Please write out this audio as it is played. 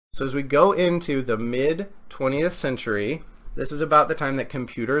So as we go into the mid-20th century, this is about the time that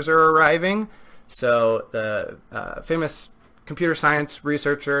computers are arriving. So the famous computer science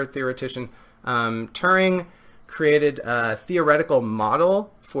researcher, theoretician, Turing created a theoretical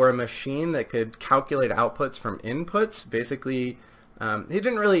model for a machine that could calculate outputs from inputs. Basically, he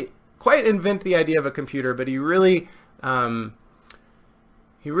didn't really quite invent the idea of a computer, but he really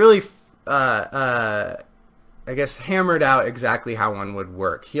I guess hammered out exactly how one would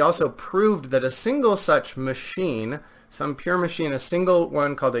work. He also proved that a single such machine, some pure machine, a single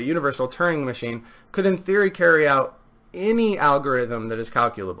one called a universal Turing machine, could in theory carry out any algorithm that is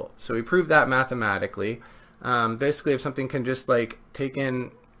calculable. So he proved that mathematically. Basically, if something can just like take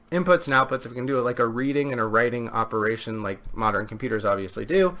in inputs and outputs, if it can do it like a reading and a writing operation like modern computers obviously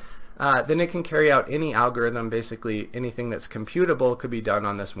do, then it can carry out any algorithm. Basically anything that's computable could be done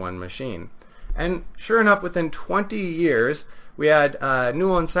on this one machine. And sure enough, within 20 years, we had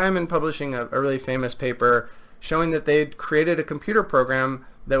Newell and Simon publishing a really famous paper showing that they'd created a computer program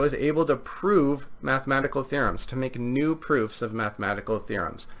that was able to prove mathematical theorems, to make new proofs of mathematical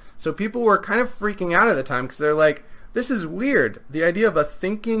theorems. So people were kind of freaking out at the time because they're like, this is weird. The idea of a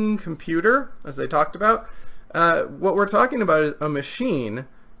thinking computer, as they talked about, what we're talking about is a machine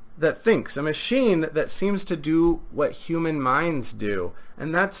that thinks, a machine that seems to do what human minds do.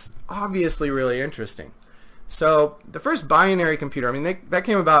 And that's obviously really interesting. So the first binary computer, I mean, that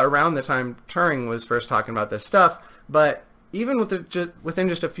came about around the time Turing was first talking about this stuff, but even within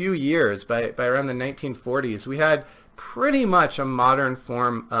just a few years, by around the 1940s, we had pretty much a modern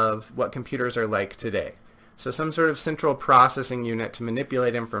form of what computers are like today. So some sort of central processing unit to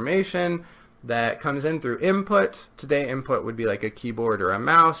manipulate information that comes in through input. Today input would be like a keyboard or a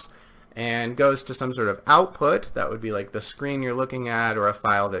mouse, and goes to some sort of output. That would be like the screen you're looking at or a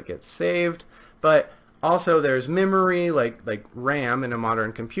file that gets saved. But also there's memory, like RAM in a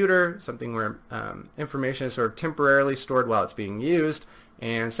modern computer, something where information is sort of temporarily stored while it's being used,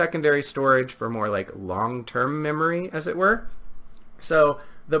 and secondary storage for more like long-term memory, as it were. So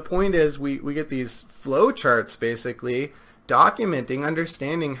the point is we get these flow charts basically documenting,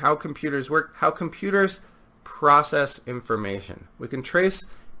 understanding how computers work, how computers process information. We can trace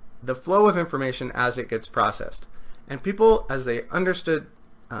the flow of information as it gets processed. And people, as they understood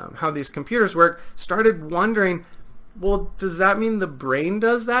how these computers work, started wondering, well, does that mean the brain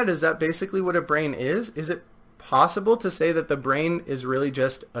does that? Is that basically what a brain is? Is it possible to say that the brain is really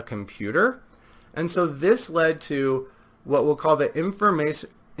just a computer? And so this led to what we'll call the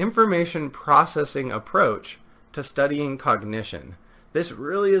information processing approach to studying cognition. This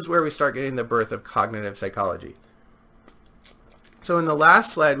really is where we start getting the birth of cognitive psychology. So in the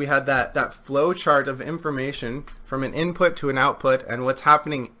last slide, we had that flow chart of information from an input to an output and what's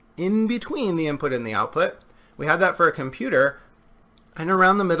happening in between the input and the output. We had that for a computer. And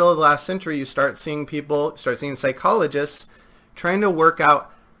around the middle of the last century, you start seeing psychologists trying to work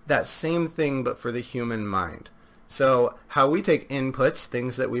out that same thing, but for the human mind. So how we take inputs,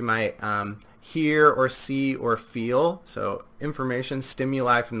 things that we might hear or see or feel, so information,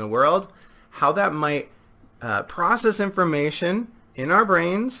 stimuli from the world, how that might process information in our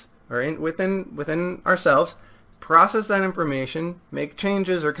brains or within ourselves, process that information, make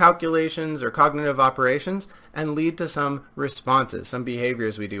changes or calculations or cognitive operations, and lead to some responses, some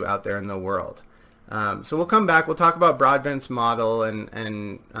behaviors we do out there in the world. So we'll come back, we'll talk about Broadbent's model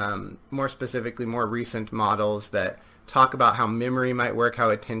and more specifically more recent models that talk about how memory might work, how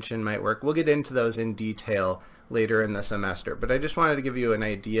attention might work. We'll get into those in detail later in the semester, but I just wanted to give you an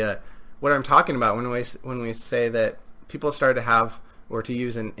idea what I'm talking about when we say that people start to have or to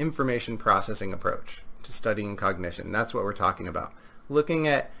use an information processing approach to studying cognition. That's what we're talking about. Looking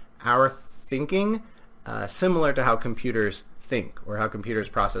at our thinking similar to how computers think or how computers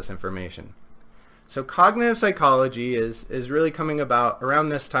process information. So cognitive psychology is really coming about around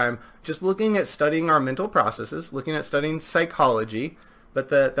this time, just looking at studying our mental processes, looking at studying psychology, but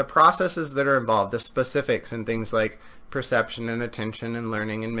the processes that are involved, the specifics and things like perception and attention and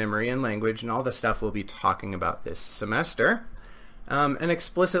learning and memory and language and all the stuff we'll be talking about this semester, and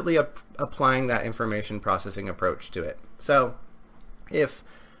explicitly applying that information processing approach to it. So if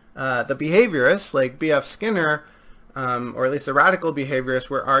the behaviorists like B.F. Skinner, or at least the radical behaviorists,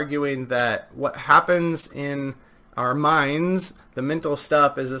 were arguing that what happens in our minds, the mental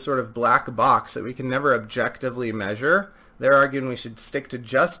stuff, is a sort of black box that we can never objectively measure. They're arguing we should stick to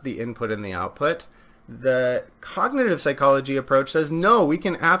just the input and the output. The cognitive psychology approach says, no, we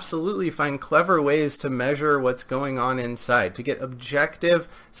can absolutely find clever ways to measure what's going on inside, to get objective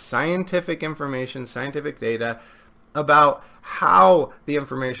scientific information, scientific data about how the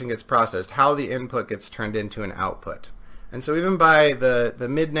information gets processed, how the input gets turned into an output. And so even by the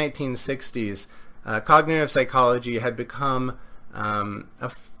mid-1960s, cognitive psychology had become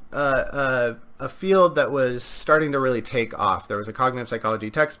a field that was starting to really take off. There was a cognitive psychology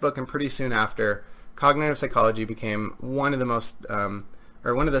textbook, and pretty soon after, cognitive psychology became one of the most,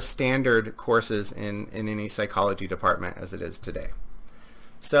 or one of the standard courses in any psychology department as it is today.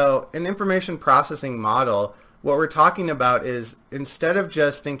 So an information processing model, what we're talking about is, instead of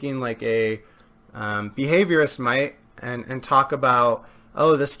just thinking like a behaviorist might and talk about,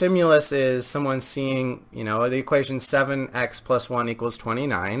 oh, the stimulus is someone seeing, the equation 7x plus 1 equals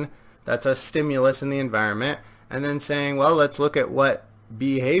 29. That's a stimulus in the environment. And then saying, well, let's look at what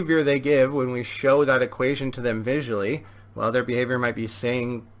behavior they give when we show that equation to them visually. Well, their behavior might be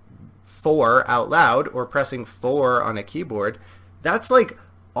saying 4 out loud or pressing 4 on a keyboard. That's like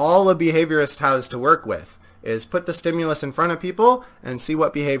all a behaviorist has to work with, is put the stimulus in front of people and see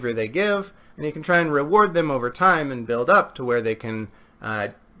what behavior they give. And you can try and reward them over time and build up to where they can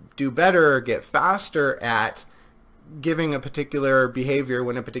do better or get faster at giving a particular behavior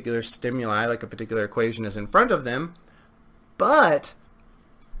when a particular stimuli, like a particular equation, is in front of them. But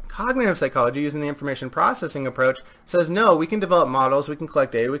cognitive psychology, using the information processing approach, says no, we can develop models, we can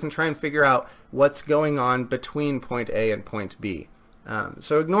collect data, we can try and figure out what's going on between point A and point B.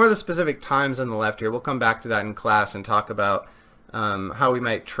 So ignore the specific times on the left here. We'll come back to that in class and talk about how we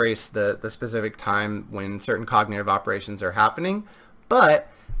might trace the specific time when certain cognitive operations are happening. But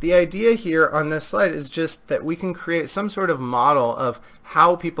the idea here on this slide is just that we can create some sort of model of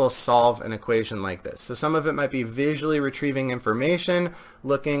how people solve an equation like this. So some of it might be visually retrieving information,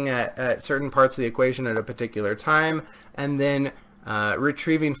 looking at certain parts of the equation at a particular time, and then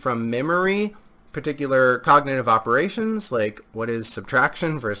retrieving from memory particular cognitive operations, like what is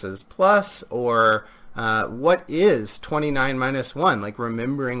subtraction versus plus, or what is 29 minus 1, like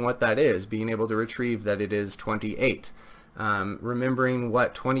remembering what that is, being able to retrieve that it is 28. Remembering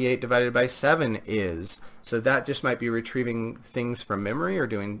what 28 divided by 7 is. So that just might be retrieving things from memory or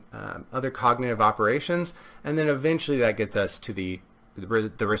doing other cognitive operations. And then eventually that gets us to the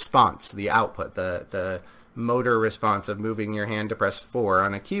response, the output, the motor response of moving your hand to press 4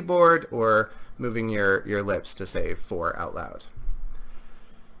 on a keyboard or moving your lips to say 4 out loud.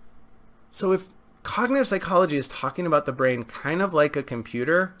 So if cognitive psychology is talking about the brain kind of like a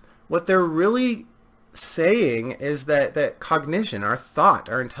computer, what they're really saying is that cognition, our thought,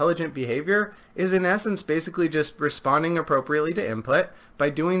 our intelligent behavior, is in essence basically just responding appropriately to input by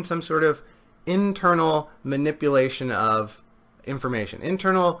doing some sort of internal manipulation of information,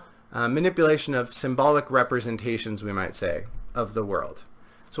 internal manipulation of symbolic representations, we might say, of the world.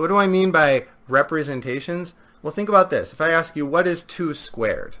 So what do I mean by representations? Well, think about this. If I ask you, what is 2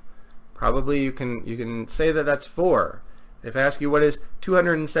 squared? Probably you can say that that's 4. If I ask you, what is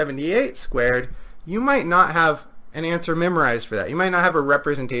 278 squared? You might not have an answer memorized for that. You might not have a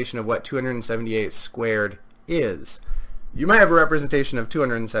representation of what 278 squared is. You might have a representation of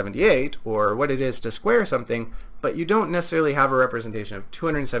 278 or what it is to square something, but you don't necessarily have a representation of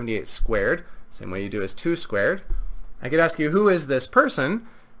 278 squared, same way you do as 2 squared. I could ask you, who is this person?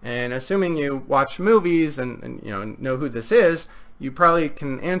 And assuming you watch movies and know who this is, you probably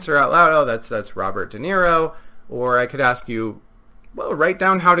can answer out loud, oh, that's Robert De Niro. Or I could ask you, well, write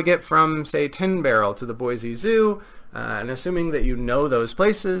down how to get from, say, Tin Barrel to the Boise Zoo, and assuming that you know those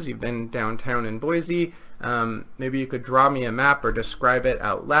places, you've been downtown in Boise, maybe you could draw me a map or describe it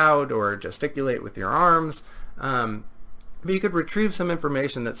out loud or gesticulate with your arms, but you could retrieve some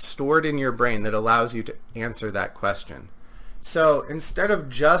information that's stored in your brain that allows you to answer that question. So instead of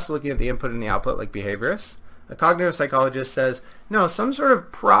just looking at the input and the output like behaviorists, a cognitive psychologist says, no, some sort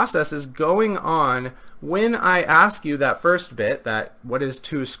of process is going on when I ask you that first bit, that what is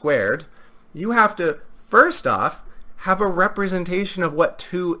 2 squared. You have to, first off, have a representation of what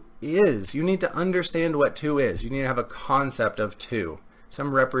 2 is. You need to understand what 2 is. You need to have a concept of 2,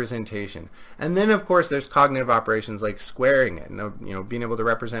 some representation. And then, of course, there's cognitive operations like squaring it, and being able to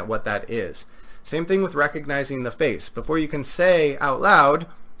represent what that is. Same thing with recognizing the face. Before you can say out loud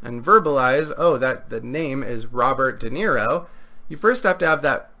and verbalize, oh, that the name is Robert De Niro, you first have to have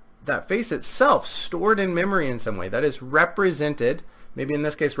that face itself stored in memory in some way. That is represented, maybe in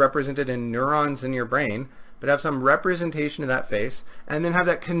this case represented in neurons in your brain, but have some representation of that face, and then have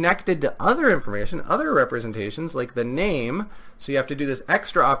that connected to other information, other representations like the name. So you have to do this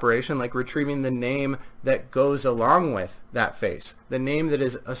extra operation like retrieving the name that goes along with that face, the name that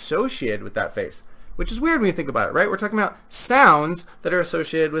is associated with that face, which is weird when you think about it, right? We're talking about sounds that are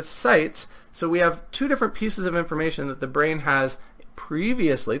associated with sights. So we have 2 different pieces of information that the brain has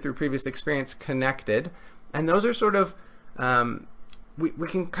previously, through previous experience, connected, and those are sort of, we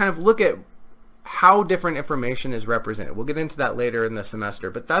can kind of look at how different information is represented. We'll get into that later in the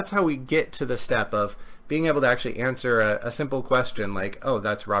semester, but that's how we get to the step of being able to actually answer a simple question like, oh,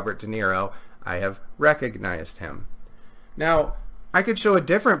 that's Robert De Niro. I have recognized him. Now, I could show a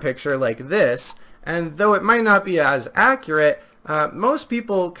different picture like this, and though it might not be as accurate, most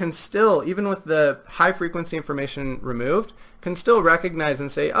people can still, even with the high frequency information removed, can still recognize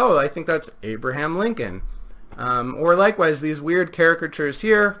and say, oh, I think that's Abraham Lincoln. Or likewise, these weird caricatures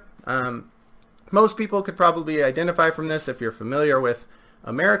here, most people could probably identify from this if you're familiar with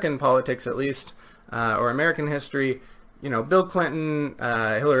American politics at least, or American history. You know, Bill Clinton,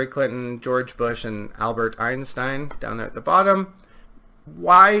 Hillary Clinton, George Bush, and Albert Einstein down there at the bottom.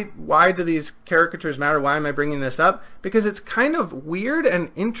 Why do these caricatures matter? Why am I bringing this up? Because it's kind of weird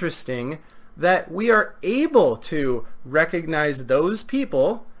and interesting that we are able to recognize those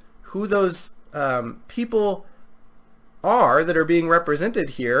people, who those people are that are being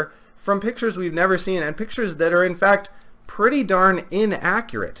represented here, from pictures we've never seen, and pictures that are in fact pretty darn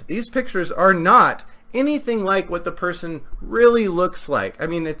inaccurate. These pictures are not anything like what the person really looks like. I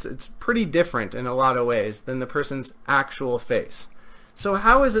mean, it's pretty different in a lot of ways than the person's actual face. So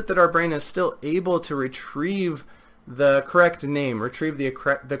how is it that our brain is still able to retrieve the correct name, retrieve the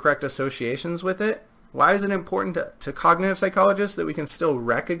correct associations with it? Why is it important to cognitive psychologists that we can still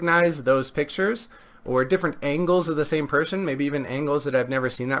recognize those pictures or different angles of the same person, maybe even angles that I've never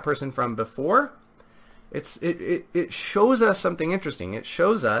seen that person from before? It shows us something interesting. It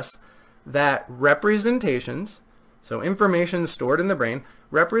shows us that representations, so information stored in the brain,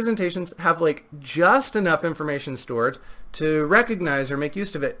 representations have like just enough information stored to recognize or make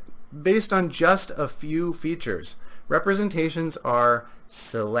use of it based on just a few features. Representations are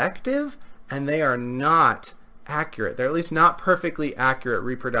selective and they are not accurate. They're at least not perfectly accurate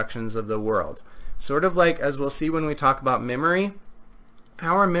reproductions of the world. Sort of like, as we'll see when we talk about memory,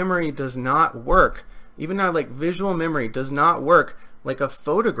 our memory does not work. Even our like visual memory does not work like a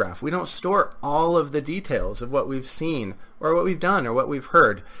photograph. We don't store all of the details of what we've seen or what we've done or what we've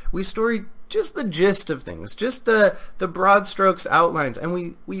heard. We store just the gist of things, just the broad strokes outlines, and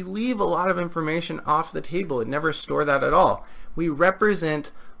we leave a lot of information off the table and never store that at all. We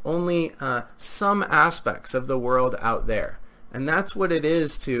represent only some aspects of the world out there. And that's what it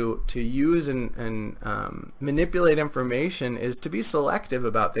is to use and manipulate information, is to be selective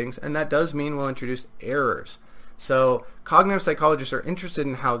about things, and that does mean we'll introduce errors. So cognitive psychologists are interested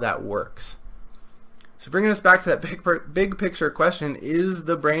in how that works. So bringing us back to that big picture question, is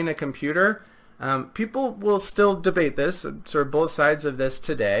the brain a computer? People will still debate this, sort of both sides of this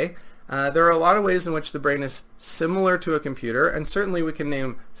today. There are a lot of ways in which the brain is similar to a computer, and certainly we can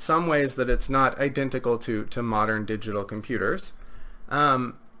name some ways that it's not identical to modern digital computers.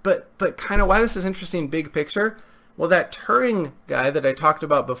 But kind of why this is interesting big picture, well, that Turing guy that I talked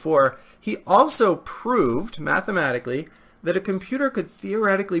about before, he also proved mathematically that a computer could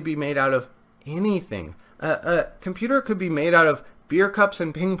theoretically be made out of anything. A computer could be made out of beer cups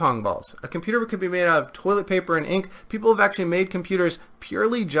and ping pong balls. A computer could be made out of toilet paper and ink. People have actually made computers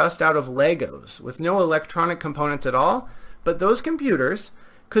purely just out of Legos with no electronic components at all. But those computers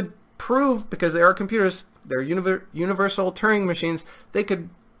could prove, because they are computers, they're universal Turing machines, they could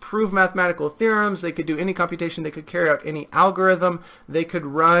prove mathematical theorems, they could do any computation, they could carry out any algorithm, they could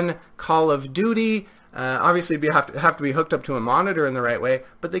run Call of Duty. Obviously you have to be hooked up to a monitor in the right way,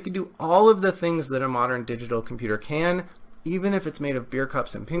 but they could do all of the things that a modern digital computer can, even if it's made of beer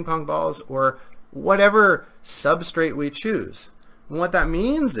cups and ping pong balls or whatever substrate we choose. And what that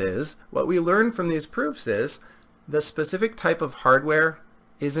means is, what we learn from these proofs is, the specific type of hardware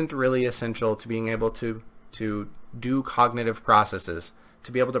isn't really essential to being able to do cognitive processes,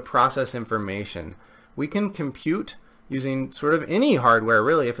 to be able to process information. We can compute using sort of any hardware,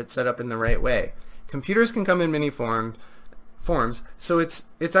 really, if it's set up in the right way. Computers can come in many forms, so it's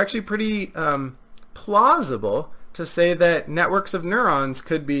actually pretty plausible to say that networks of neurons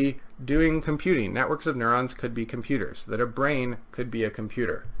could be doing computing. Networks of neurons could be computers, that a brain could be a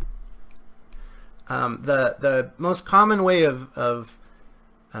computer. The most common way of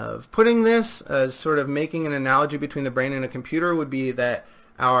putting this, as sort of making an analogy between the brain and a computer, would be that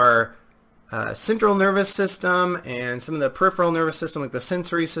our central nervous system and some of the peripheral nervous system, like the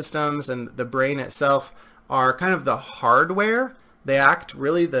sensory systems and the brain itself, are kind of the hardware. They act,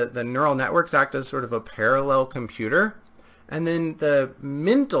 really, the neural networks act as sort of a parallel computer. And then the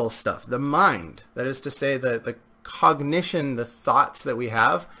mental stuff, the mind, that is to say the cognition, the thoughts that we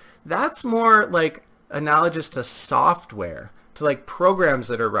have, that's more like analogous to software, to like programs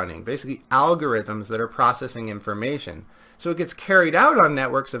that are running, basically algorithms that are processing information. So it gets carried out on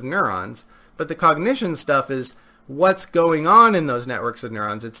networks of neurons, but the cognition stuff is what's going on in those networks of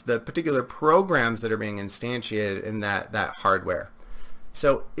neurons. It's the particular programs that are being instantiated in that hardware.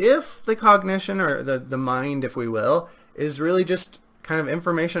 So if the cognition, or the mind, if we will, is really just kind of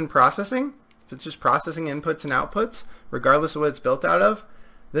information processing, if it's just processing inputs and outputs, regardless of what it's built out of,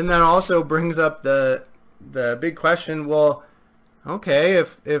 then that also brings up the big question, well, okay,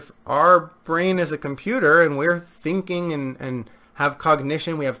 if our brain is a computer and we're thinking and have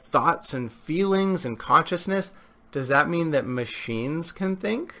cognition, we have thoughts and feelings and consciousness, does that mean that machines can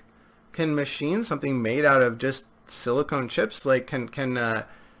think? Can machines, something made out of just silicone chips, like can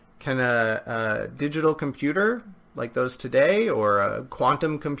a digital computer like those today, or a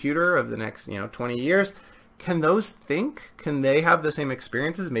quantum computer of the next 20 years, can those think? Can they have the same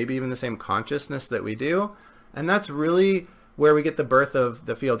experiences, maybe even the same consciousness that we do? And that's really where we get the birth of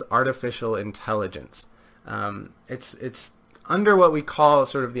the field artificial intelligence. It's under what we call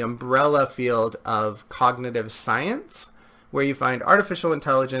sort of the umbrella field of cognitive science, where you find artificial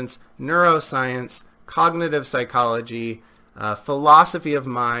intelligence, neuroscience, cognitive psychology, philosophy of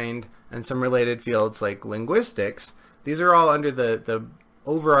mind, and some related fields like linguistics. These are all under the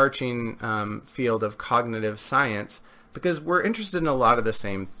overarching field of cognitive science, because we're interested in a lot of the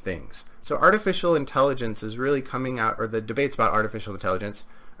same things. So artificial intelligence is really coming out, or the debates about artificial intelligence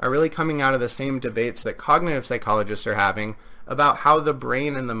are really coming out of the same debates that cognitive psychologists are having about how the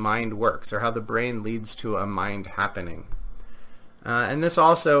brain and the mind works, or how the brain leads to a mind happening. And this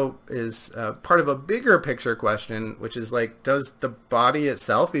also is part of a bigger picture question, which is like, does the body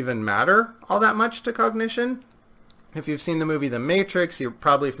itself even matter all that much to cognition? If you've seen the movie The Matrix, you're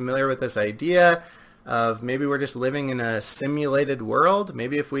probably familiar with this idea of maybe we're just living in a simulated world.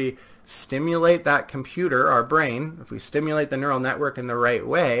 Maybe if we stimulate that computer, our brain, if we stimulate the neural network in the right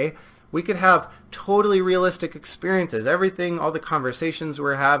way, we could have totally realistic experiences. Everything, all the conversations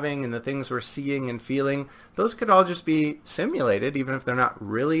we're having and the things we're seeing and feeling, those could all just be simulated, even if they're not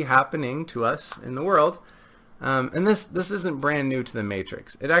really happening to us in the world. And this isn't brand new to The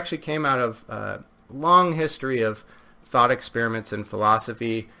Matrix. It actually came out of a long history of thought experiments in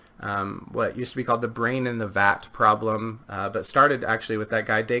philosophy, what used to be called the brain in the vat problem, but started actually with that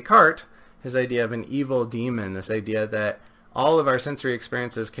guy Descartes, his idea of an evil demon, this idea that all of our sensory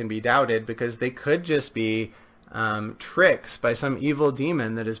experiences can be doubted because they could just be tricks by some evil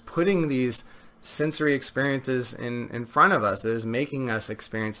demon that is putting these sensory experiences in front of us, that is making us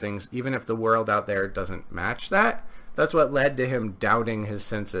experience things even if the world out there doesn't match that. That's what led to him doubting his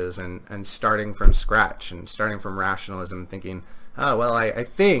senses and starting from scratch and starting from rationalism, thinking, oh, well, I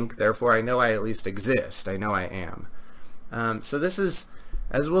think, therefore I know I at least exist. I know I am. So this is,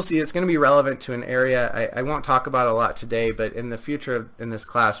 as we'll see, it's going to be relevant to an area I won't talk about a lot today, but in the future in this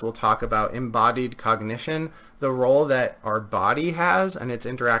class we'll talk about embodied cognition, the role that our body has and its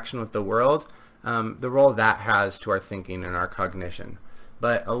interaction with the world, the role that has to our thinking and our cognition.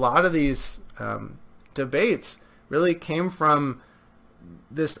 But a lot of these debates really came from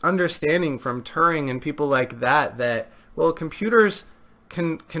this understanding from Turing and people like that, well, computers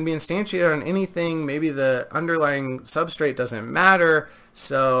can be instantiated on anything. Maybe the underlying substrate doesn't matter.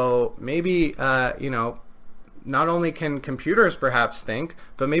 So maybe, not only can computers perhaps think,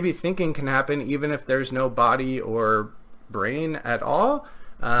 but maybe thinking can happen even if there's no body or brain at all.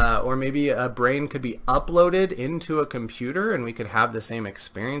 Or maybe a brain could be uploaded into a computer and we could have the same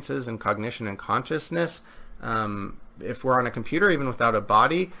experiences and cognition and consciousness if we're on a computer, even without a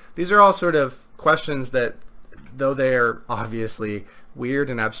body. These are all sort of questions that, though they're obviously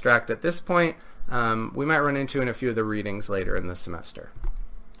weird and abstract at this point, we might run into in a few of the readings later in the semester.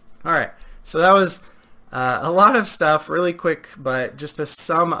 All right, so that was a lot of stuff, really quick, but just to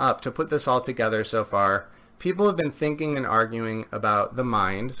sum up, to put this all together so far, people have been thinking and arguing about the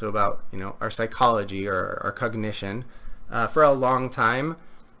mind, so about our psychology or our cognition, for a long time,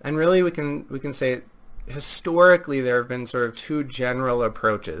 and really we can say historically there have been sort of two general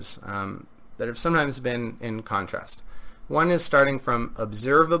approaches that have sometimes been in contrast. One is starting from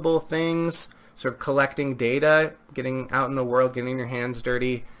observable things, sort of collecting data, getting out in the world, getting your hands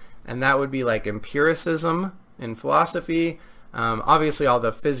dirty, and that would be like empiricism in philosophy, obviously all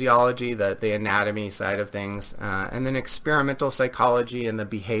the physiology, the anatomy side of things, and then experimental psychology and the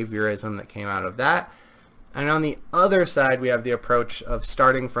behaviorism that came out of that. And on the other side, we have the approach of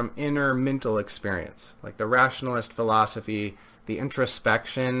starting from inner mental experience, like the rationalist philosophy, the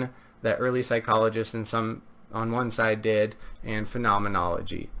introspection that early psychologists and some on one side did, and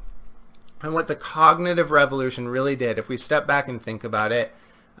phenomenology. And what the cognitive revolution really did, if we step back and think about it,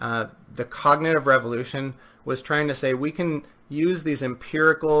 the cognitive revolution was trying to say we can use these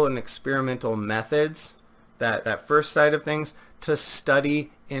empirical and experimental methods, that first side of things, to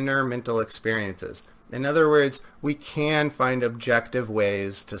study inner mental experiences. In other words, we can find objective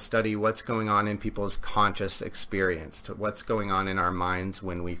ways to study what's going on in people's conscious experience, to what's going on in our minds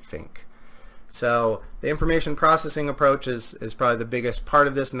when we think. So the information processing approach is probably the biggest part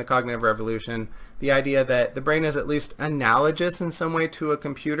of this in the cognitive revolution. The idea that the brain is at least analogous in some way to a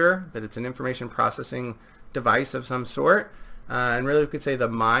computer, that it's an information processing device of some sort. And really we could say the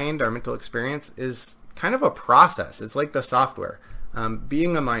mind, our mental experience, is kind of a process. It's like the software.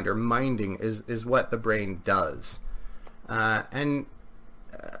 Being a mind or minding is what the brain does. I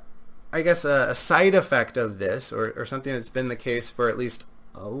guess a side effect of this, or something that's been the case for at least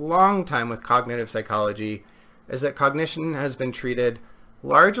a long time with cognitive psychology, is that cognition has been treated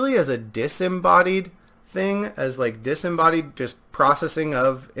largely as a disembodied thing, as like disembodied just processing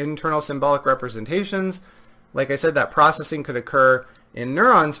of internal symbolic representations. Like I said, that processing could occur in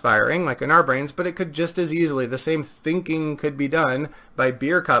neurons firing, like in our brains, but it could just as easily, the same thinking could be done by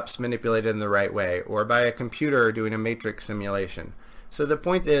beer cups manipulated in the right way, or by a computer doing a matrix simulation. So the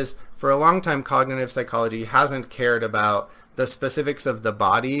point is, for a long time, cognitive psychology hasn't cared about the specifics of the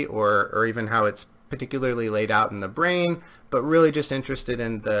body or even how it's particularly laid out in the brain, but really just interested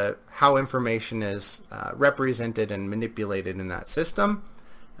in how information is represented and manipulated in that system.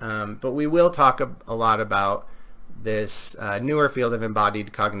 But we will talk a lot about this newer field of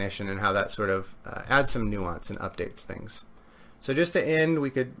embodied cognition and how that sort of adds some nuance and updates things. So just to end, we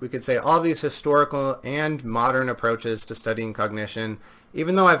could say all these historical and modern approaches to studying cognition,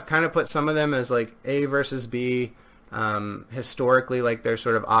 even though I've kind of put some of them as like A versus B, historically like they're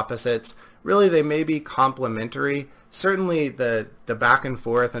sort of opposites, really they may be complementary. Certainly the back and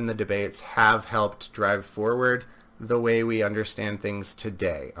forth and the debates have helped drive forward the way we understand things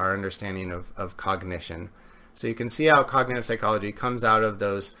today, our understanding of cognition. So you can see how cognitive psychology comes out of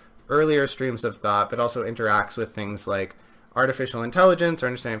those earlier streams of thought, but also interacts with things like artificial intelligence, our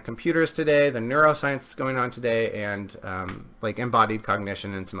understanding of computers today, the neuroscience that's going on today, and like embodied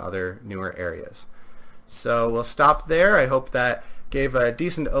cognition and some other newer areas. So we'll stop there. I hope that gave a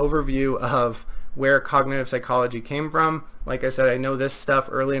decent overview of where cognitive psychology came from. Like I said, I know this stuff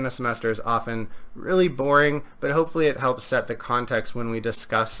early in a semester is often really boring, but hopefully it helps set the context when we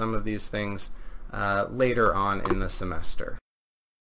discuss some of these things later on in the semester.